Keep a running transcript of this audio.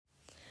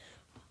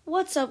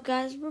What's up,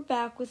 guys? We're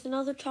back with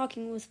another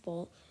Talking with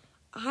Bull.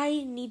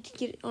 I need to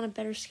get on a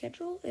better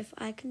schedule. If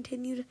I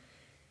continued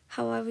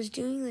how I was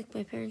doing, like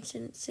my parents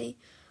didn't say,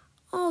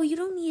 oh, you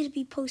don't need to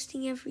be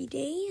posting every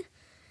day,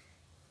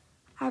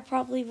 I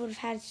probably would have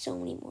had so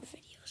many more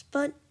videos.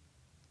 But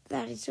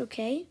that is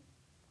okay.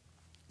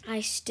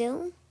 I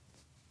still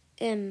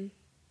am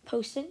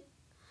posting.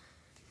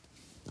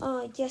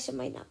 Yes, it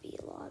might not be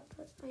a lot,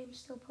 but I am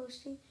still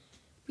posting.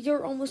 We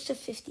are almost to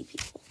 50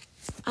 people.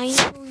 I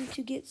am going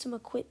to get some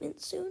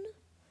equipment soon,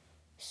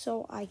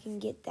 so I can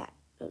get that.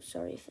 Oh,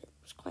 sorry if it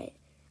was quiet.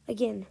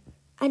 Again,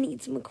 I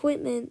need some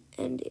equipment,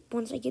 and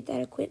once I get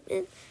that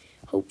equipment,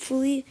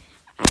 hopefully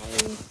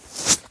I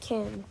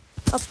can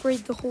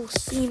upgrade the whole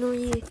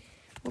scenery.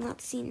 Well,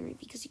 not scenery,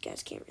 because you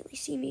guys can't really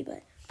see me,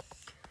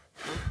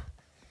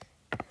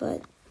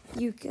 but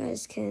you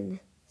guys can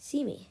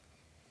see me.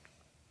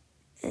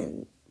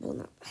 And, well,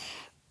 not,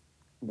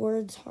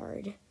 words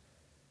hard,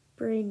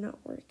 brain not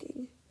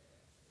working.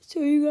 So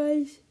you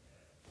guys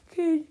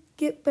can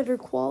get better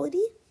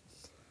quality.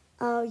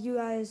 You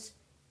guys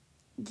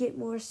get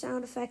more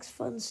sound effects,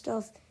 fun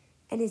stuff,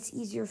 and it's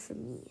easier for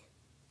me.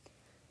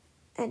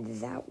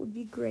 And that would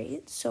be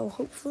great. So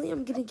hopefully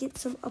I'm going to get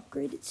some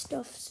upgraded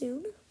stuff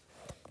soon,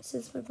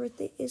 since my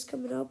birthday is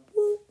coming up.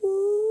 Woo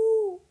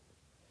woo!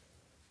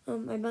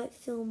 I might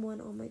film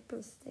one on my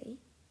birthday.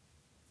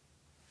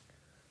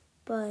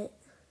 But,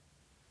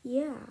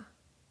 yeah.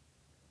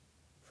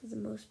 For the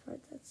most part,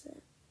 that's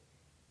it.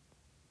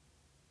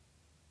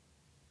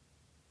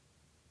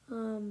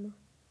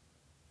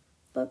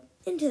 But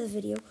into the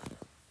video.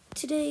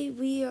 Today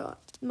the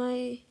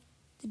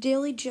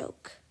daily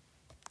joke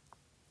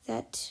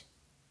that,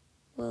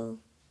 well,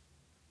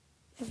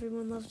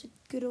 everyone loves a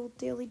good old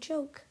daily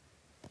joke.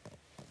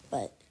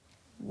 But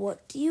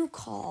what do you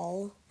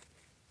call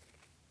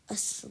a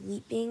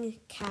sleeping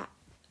cow?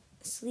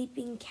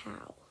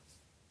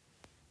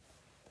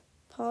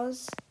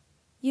 Pause.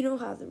 You know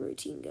how the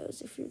routine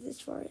goes if you're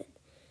this far in.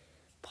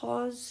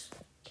 Pause.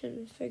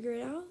 Can figure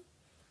it out.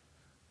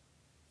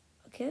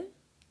 Okay.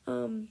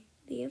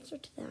 The answer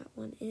to that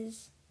one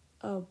is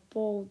a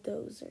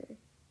bulldozer.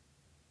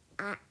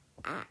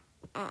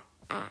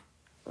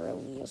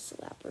 Romeo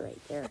slapper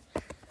right there.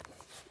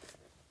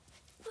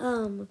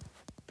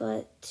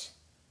 But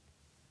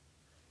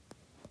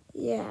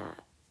yeah.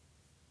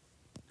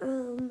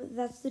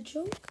 That's the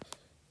joke.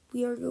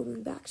 We are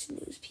going back to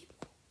news, people.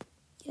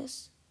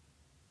 Yes,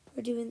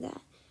 we're doing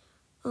that.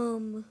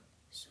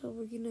 So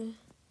we're gonna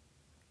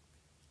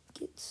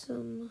get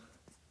some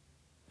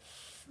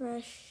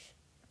fresh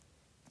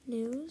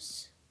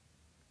news.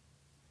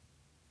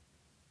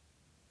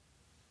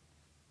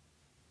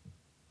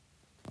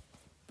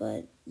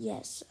 But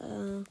yes,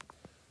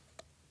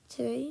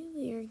 today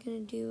we are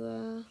gonna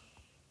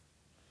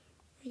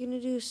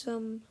do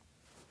some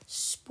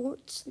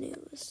sports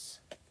news.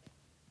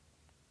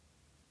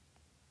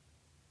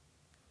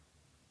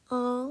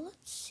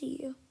 Let's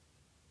see.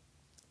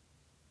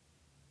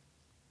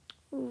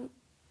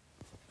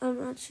 I'm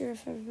not sure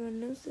if everyone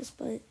knows this,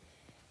 but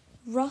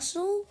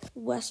Russell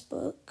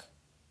Westbrook,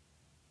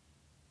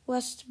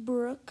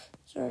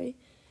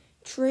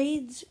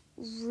 trades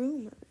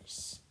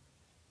rumors.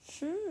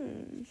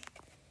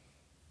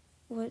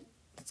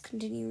 Let's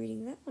continue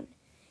reading that one.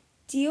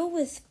 Deal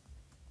with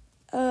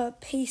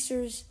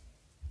Pacers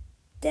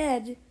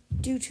dead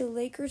due to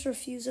Lakers'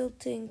 refusal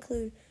to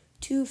include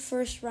 2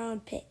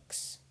 first-round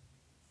picks.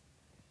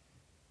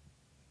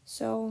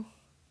 So,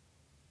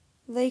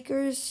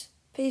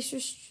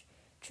 Pacers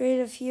trade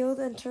of Hield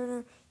and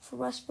Turner for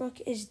Westbrook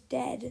is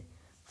dead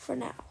for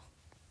now.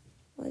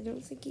 Well, I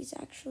don't think he's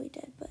actually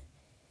dead, but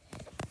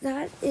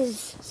that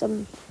is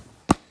some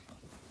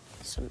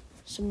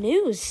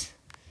news.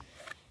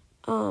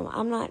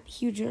 I'm not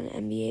huge on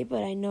NBA,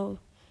 but I know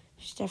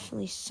there's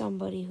definitely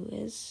somebody who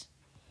is.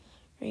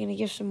 We're going to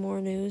give some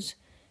more news.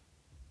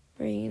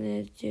 We're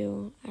going to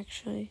do,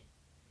 actually.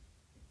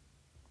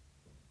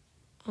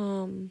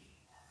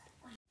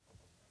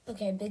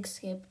 Okay, big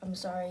skip. I'm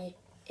sorry.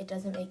 It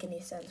doesn't make any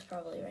sense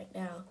probably right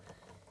now.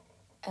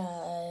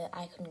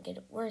 I couldn't get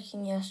it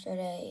working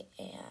yesterday,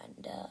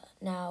 and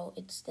now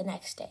it's the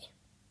next day.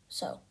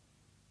 So,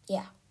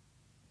 yeah.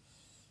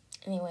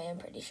 Anyway, I'm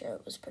pretty sure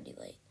it was pretty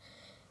late.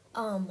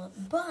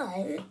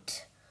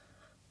 But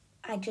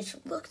I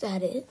just looked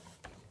at it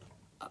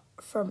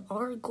from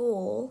our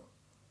goal.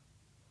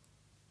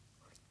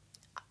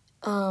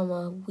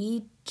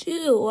 We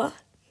do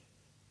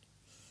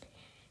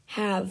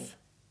have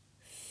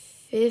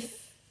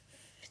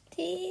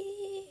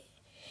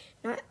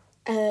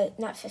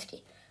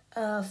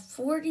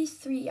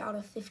 43 out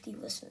of 50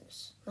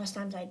 listeners. Last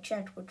time I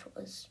checked, which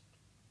was,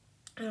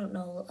 I don't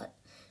know,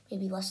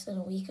 maybe less than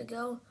a week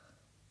ago,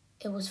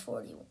 it was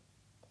 41.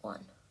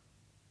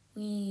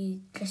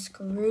 We just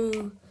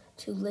grew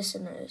 2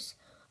 listeners.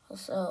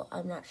 Also,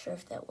 I'm not sure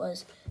if that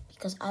was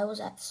because I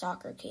was at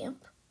soccer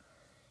camp,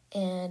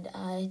 and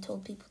I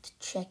told people to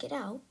check it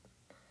out.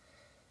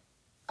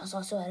 I was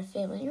also at a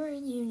family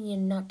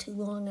reunion not too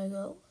long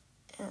ago,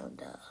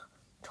 and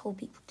told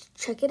people to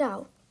check it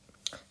out.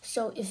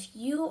 So if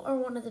you are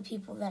one of the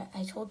people that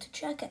I told to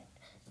check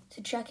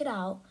it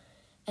out,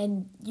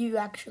 and you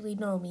actually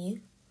know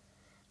me,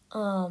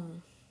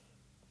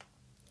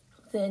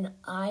 then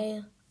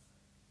I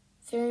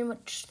very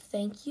much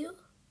thank you,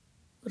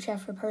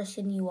 whichever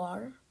person you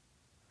are.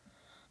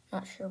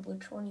 Not sure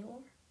which one you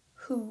are,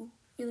 who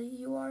really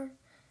you are,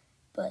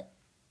 but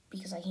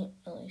because I can't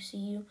really see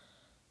you.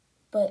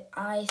 But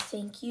I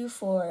thank you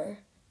for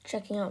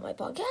checking out my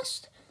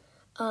podcast.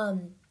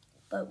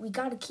 But we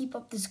got to keep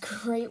up this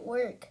great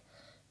work.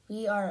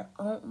 We are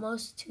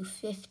almost to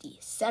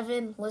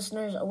 57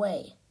 listeners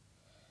away.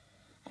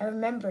 I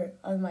remember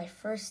on my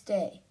first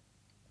day,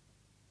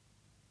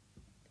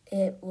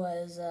 it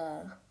was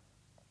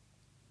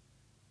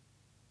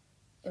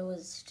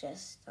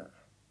just,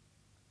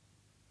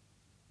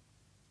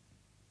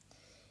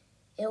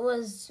 it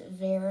was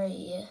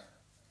very,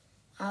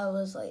 I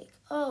was like,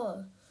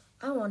 oh,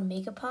 I want to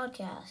make a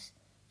podcast.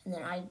 And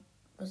then I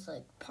was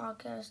like,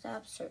 podcast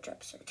app, search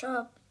up,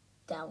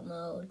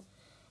 download.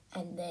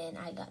 And then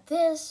I got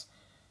this.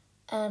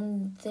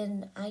 And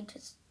then I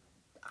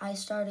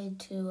started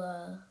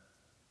to,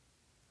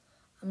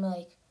 I'm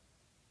like,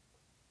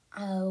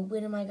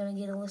 when am I going to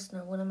get a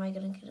listener? When am I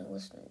going to get a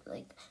listener?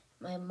 Like,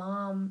 my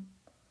mom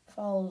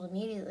followed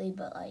immediately,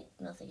 but, like,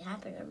 nothing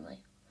happened. I'm like,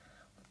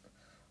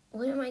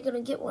 when am I going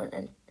to get one?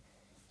 And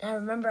I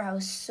remember I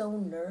was so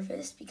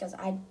nervous because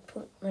I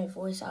put my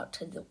voice out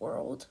to the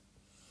world.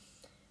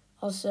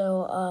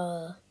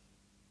 Also,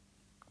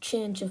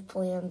 change of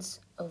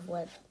plans of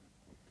what,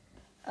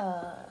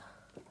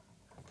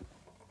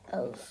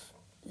 of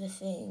the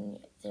thing,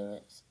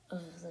 of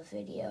the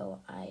video,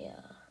 I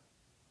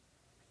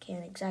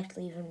can't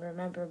exactly even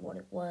remember what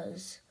it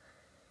was,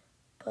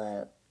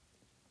 but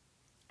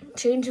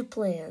change of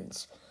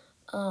plans.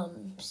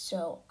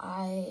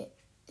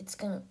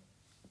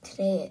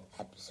 Today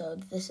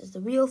episode, this is the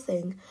real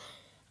thing.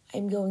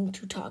 I'm going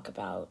to talk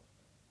about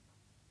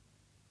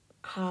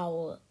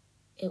how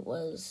it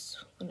was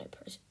when I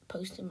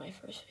posted my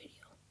first video.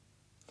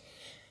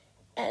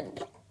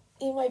 And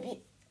you might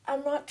be,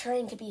 I'm not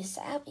trying to be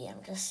sappy,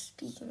 I'm just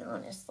speaking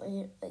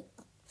honestly, like,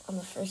 on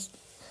the first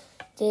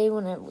day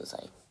when I was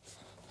like,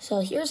 so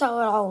here's how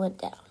it all went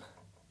down.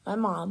 My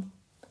mom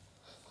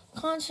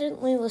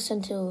constantly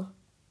listened to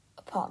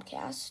a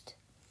podcast.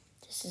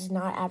 This is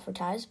not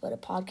advertised, but a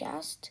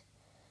podcast.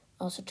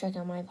 Also check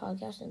out my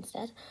podcast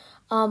instead.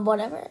 But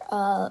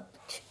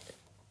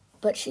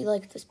she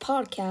liked this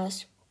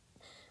podcast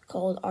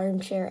called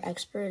Armchair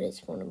Expert.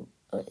 It's more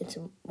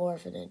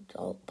of an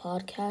adult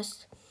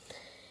podcast,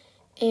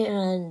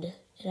 and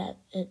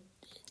it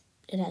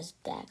has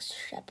Dax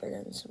Shepard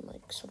and some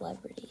like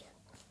celebrity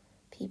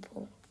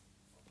people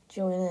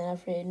joining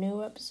every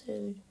new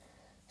episode,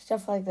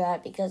 stuff like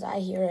that, because I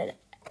hear it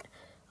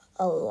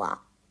a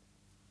lot.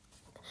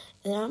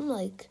 And I'm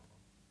like,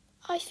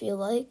 I feel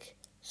like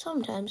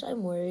sometimes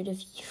I'm worried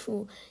if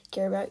you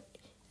care about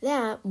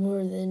that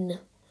more than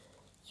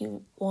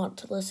you want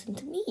to listen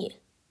to me.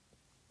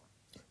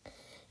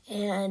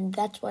 And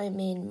that's why I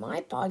made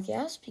my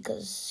podcast,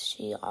 because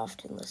she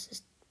often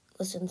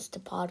listens to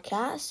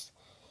podcasts.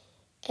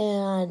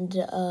 And,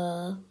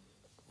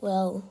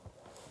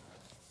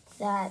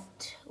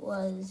 that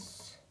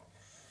was,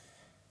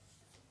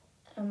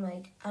 I'm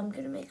like, I'm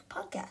going to make a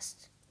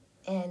podcast.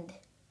 And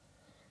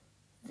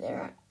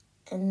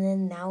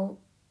then now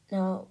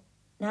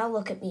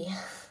look at me.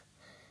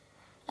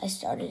 I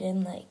started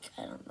in, like,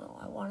 I don't know,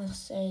 I want to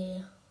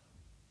say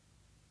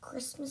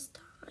Christmas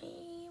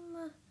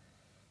time?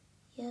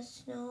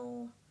 Yes,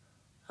 no.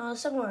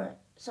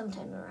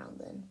 Sometime around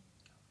then.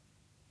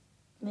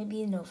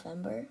 Maybe in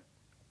November.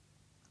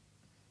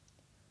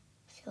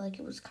 I feel like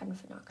it was kind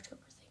of an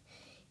October thing.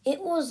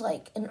 It was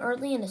like an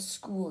early in a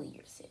school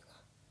year thing.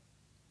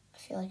 I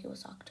feel like it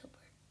was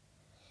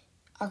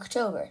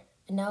October,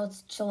 and now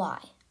it's July.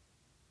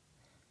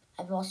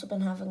 I've also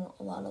been having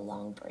a lot of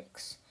long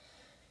breaks.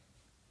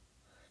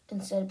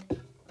 Instead of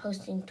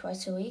posting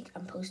twice a week,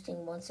 I'm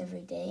posting once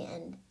every day,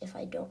 and if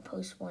I don't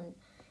post one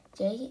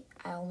day,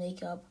 I'll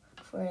make up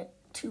for it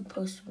to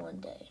post one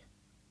day.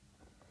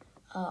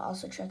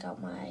 Also check out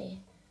my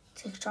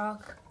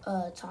TikTok,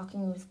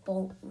 talking with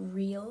Bolt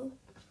Real,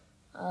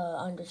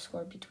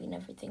 _ between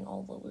everything,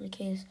 all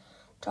lowercase,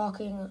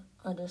 talking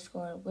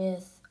 _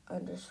 with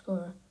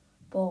 _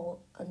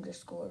 Bolt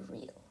 _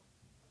 real.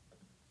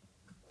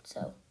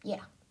 So,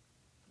 yeah.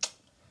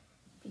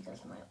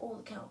 Because my old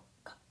account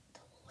got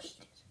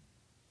deleted.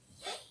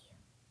 Yay!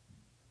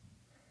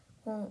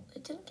 Well,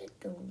 it didn't get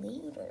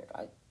deleted.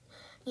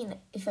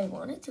 If I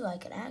wanted to, I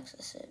could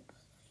access it.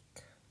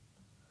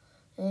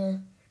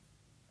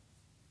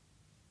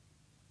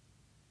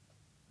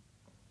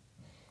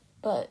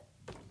 But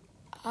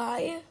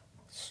I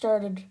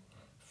started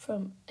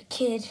from a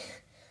kid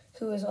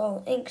who was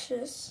all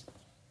anxious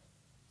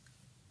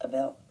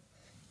about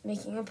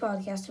making a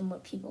podcast and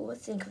what people would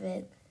think of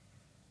it,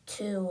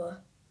 to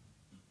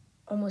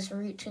almost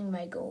reaching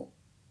my goal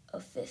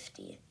of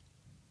 50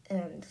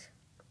 and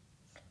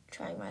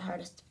trying my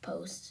hardest to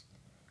post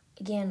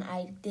again,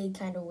 I did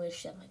kind of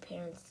wish that my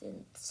parents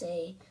didn't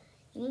say,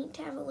 you need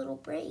to have a little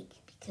break,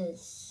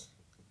 because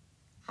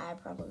I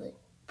probably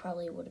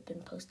would have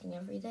been posting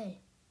every day.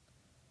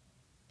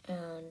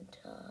 And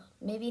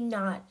maybe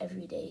not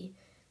every day,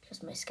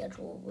 because my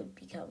schedule would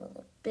become a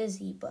little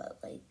busy, but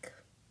like,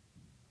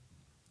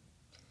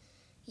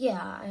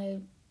 yeah,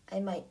 I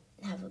might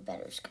have a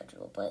better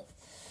schedule, but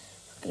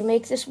we're gonna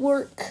make this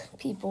work,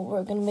 people.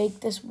 We're gonna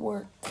make this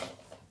work.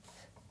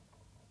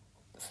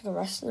 For the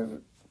rest of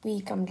the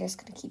week, I'm just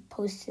gonna keep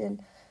posting,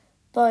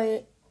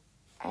 but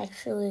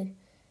actually,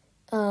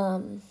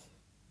 a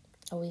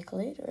week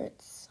later,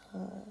 it's,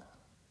 let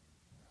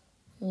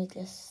me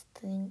just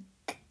think.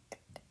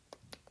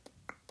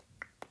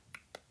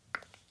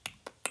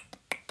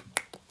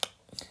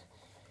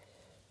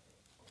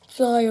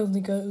 July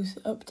only goes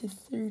up to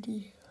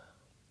 30,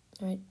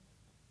 right?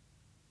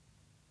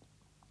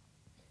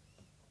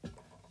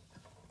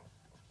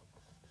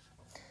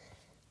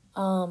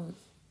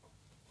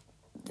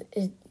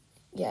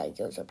 It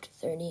goes up to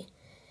 30.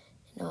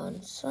 And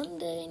on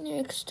Sunday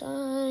next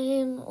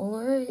time,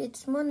 or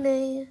it's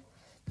Monday,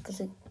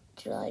 because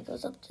July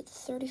goes up to the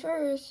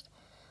 31st.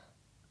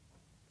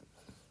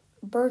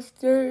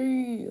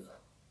 Birthday!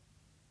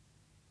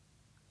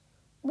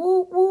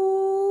 Woo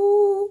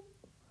woo!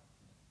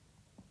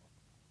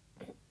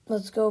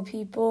 Let's go,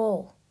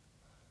 people.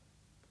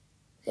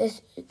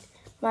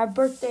 My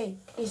birthday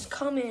is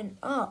coming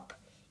up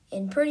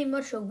in pretty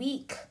much a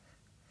week.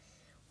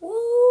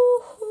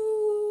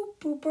 Woo-hoo!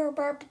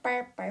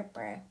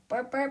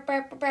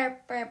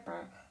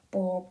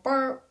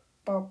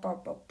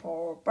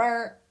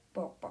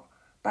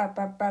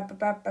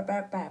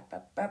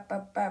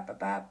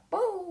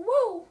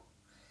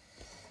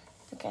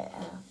 Okay,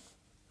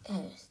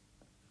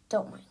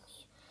 don't mind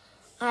me.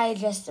 I'm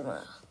just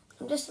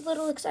a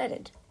little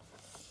excited.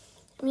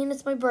 I mean,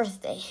 it's my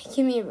birthday.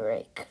 Give me a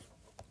break.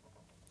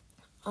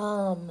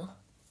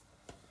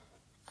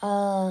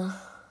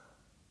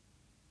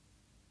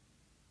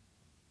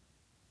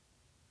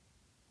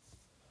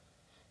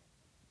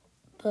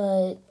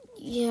 But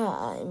yeah,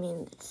 I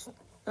mean, it's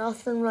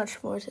nothing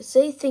much more to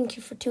say. Thank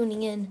you for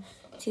tuning in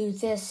to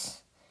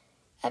this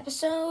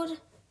episode.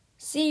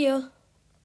 See ya.